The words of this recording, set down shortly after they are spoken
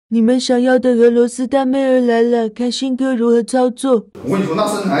你们想要的俄罗斯大妹儿来了，看新哥如何操作。我跟你说，那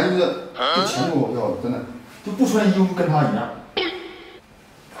身材就前凸后翘，真的就不穿衣服跟他一样。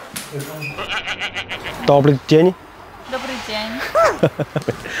Добрый день. Добрый день.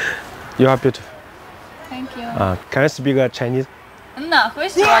 You are beautiful. Thank you. Can I speak Chinese? 哪会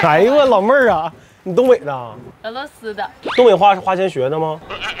说？哎呦我老妹儿啊，你东北的？俄罗斯的。东北话是花钱学的吗？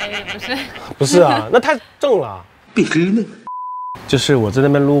哎，不是。不是啊，那太正了。必须的。就是我在那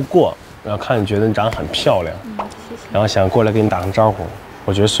边路过，然后看你觉得你长得很漂亮，谢谢。然后想过来跟你打个招呼。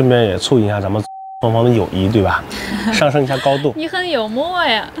我觉得顺便也促进一下咱们双方的友谊，对吧？上升一下高度。你很幽默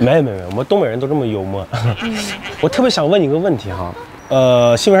呀。没，我们东北人都这么幽默。我特别想问你个问题哈，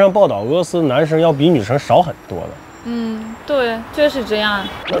新闻上报道俄罗斯男生要比女生少很多的。对，就是这样。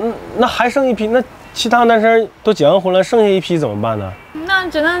那还剩一批，那其他男生都结完婚了，剩下一批怎么办呢？那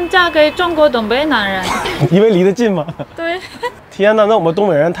只能嫁给中国东北男人。因为离得近吗？对。天哪，那我们东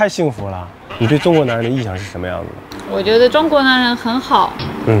北人太幸福了。你对中国男人的印象是什么样子的？我觉得中国男人很好，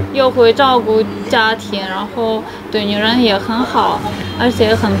又会照顾家庭，然后对女人也很好，而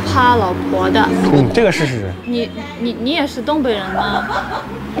且很怕老婆的。这个事实。你也是东北人吗？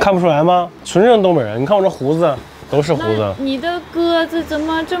看不出来吗？纯正东北人，你看我这胡子。都是胡子。你的个子怎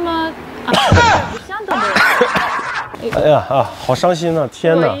么这么不像东北人？哎呀好伤心啊！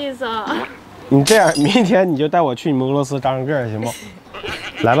天哪！不好意思啊。你这样，明天你就带我去你们俄罗斯长个儿，行不？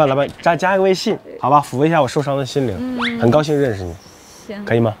来吧，加个微信，好吧，抚慰一下我受伤的心灵。很高兴认识你。行。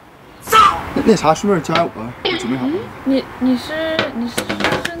可以吗？那啥，顺便加我，准备好了。你是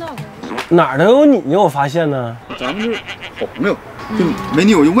那个？哪儿都有你，我发现呢。咱们是好朋友，就美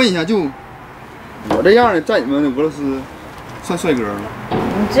女，我就问一下，就。我这样的在你们俄罗斯算帅哥吗？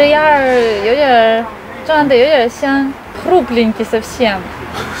你这样有点长得有点像хрупленький совсем，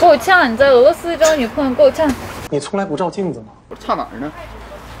够呛。你在俄罗斯找女朋友够呛。你从来不照镜子吗？我差哪儿呢？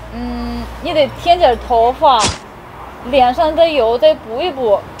你得添点头发，脸上的油再补一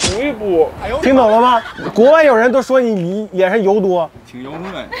补。听懂了吗？国外有人都说你脸上油多，挺幽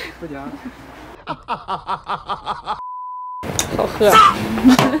默的，回家。好喝。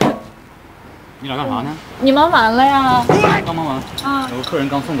你俩干啥呢？你忙完了呀？刚忙完啊，有个客人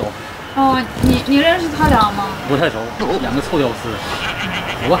刚送走。哦，你认识他俩吗？不太熟，两个臭屌丝。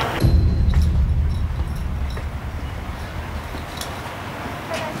走吧。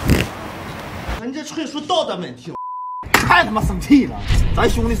人这纯属道德问题，太他妈生气了！咱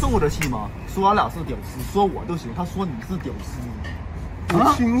兄弟受过这气吗？说俺俩是屌丝，说我都行，他说你是屌丝。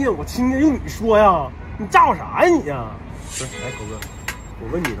我听见，用你说呀？你炸我啥呀你呀？不是，哎，狗哥。我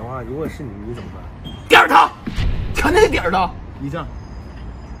问你的话，如果是你怎么办？点他，肯定点他。你这样，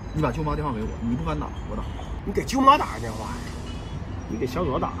你把舅妈电话给我，你不敢打，我打。你给舅妈打个电话，你给小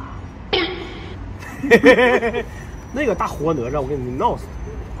左打。那个大活哪吒，我给你闹死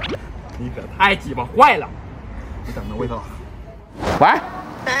他！你可太鸡巴坏了！你等着，我给他打。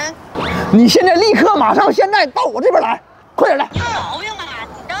喂，你现在立刻马上现在到我这边来，快点来！有毛病吧？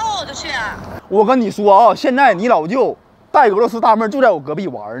你让我就去。我跟你说啊，现在你老舅。带俄罗斯大妹就在我隔壁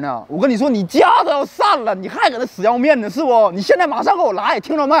玩呢，我跟你说，你家都要散了，你还搁那死要面子是不？你现在马上给我来，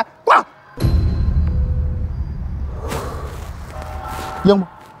听着没？挂。硬吗？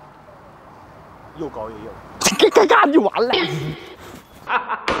又高又硬，干就完了。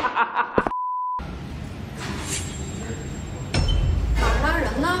哪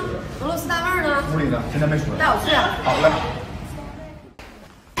人呢？俄罗斯大妹呢？屋里呢，现在没出来。带我去。好嘞。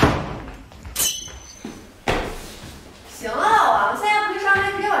行啊，老王，现在不去上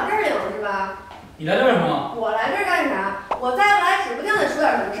班，直接往这儿领是吧？你来这干什么？我来这儿干啥？我再不来，指不定得出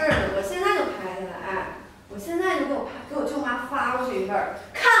点什么事儿呢。我现在就拍下来，我现在就给我舅妈发过去一份儿，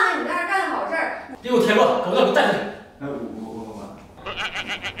看看你在这儿干的好事儿。别给我添乱，狗子，给我带出去。哎，我。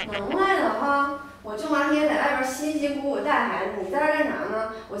能耐的哈！我舅妈天天在外边辛辛苦苦带孩子，你在这儿干啥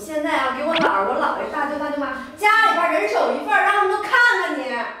呢？我现在啊，给我姥儿、我姥爷、大舅妈家里边人手一份儿，让他们都看看你。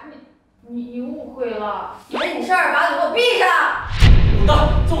你误会了，没你事儿，把嘴给我闭上。滚蛋，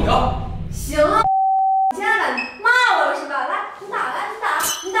揍你啊！行啊，你现在敢骂我了是吧？来，你打来，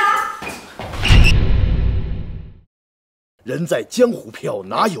你打。人在江湖飘，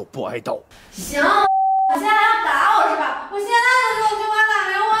哪有不挨刀？行，你现在要打我是吧？我现在就给我舅妈打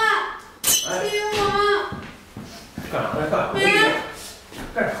电话，欺负我。干啥呢？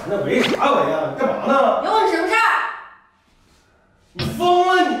干啥呢？围啥围呀？你干嘛呢？有你什么事儿？你疯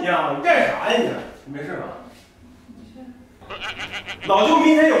了你呀！你干啥呀你？你没事吧？老舅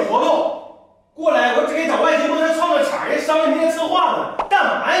明天有活动，过来，我只给找外勤公司创个卡，人商量明天策划呢。干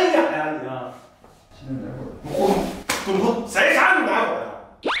嘛呀你俩呀你啊？现在来会儿。滚犊！谁啥你来火呀？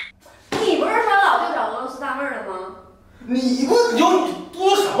你不是说老舅找俄罗斯大妹儿了吗？你不有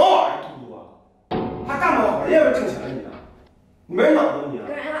什么人挣钱了你啊？你没人脑子你啊？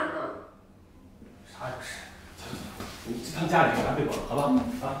跟人喊呢。啥也不是。你这趟家里还别管了，好吧？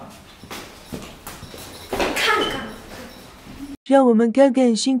啊。看你看。让我们看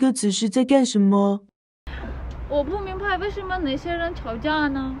看新哥此时在干什么。我不明白为什么那些人吵架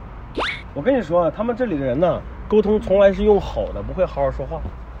呢？我跟你说，他们这里的人呢，沟通从来是用吼的，不会好好说话。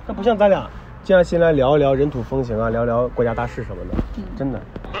他不像咱俩静下心来聊一聊人土风情啊，聊聊国家大事什么的。真的，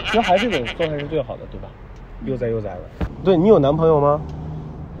其实还是这种状态是最好的，对吧？悠哉悠哉的。对你有男朋友吗？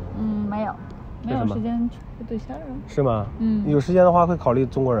没有，没有时间处对象啊。是吗？有时间的话会考虑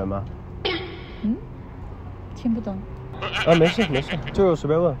中国人吗？听不懂。啊，没事没事，就是随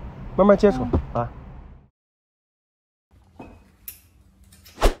便问，慢慢接触啊。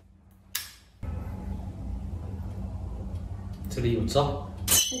这里有账。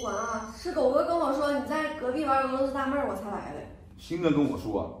不管啊，是狗哥跟我说你在隔壁玩俄罗斯大妹儿，我才来的。鑫哥跟我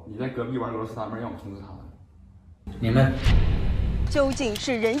说你在隔壁玩俄罗斯大妹儿，让我通知他的。你们究竟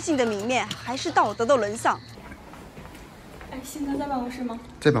是人性的泯灭，还是道德的沦丧？哎，鑫哥在办公室吗？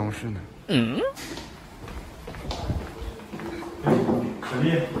在办公室呢。小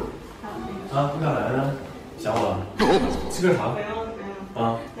丽，啊，你咋来了？想我了？吃个啥？不用。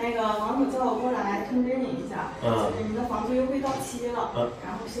啊，那个王总叫我过来通知你一下，你的房租优惠到期了，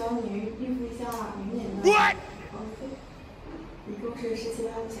然后需要你预付一下明年的房费，一共是17.5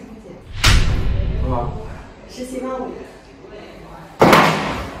万块钱。多少？17.5万。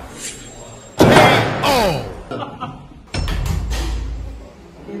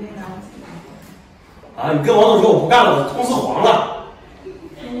别为难我。啊！你跟王总说我不干了，我公司黄了。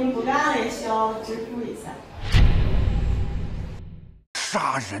您不干了也需要支付一下。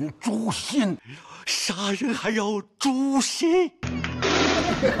杀人诛心，杀人还要诛心。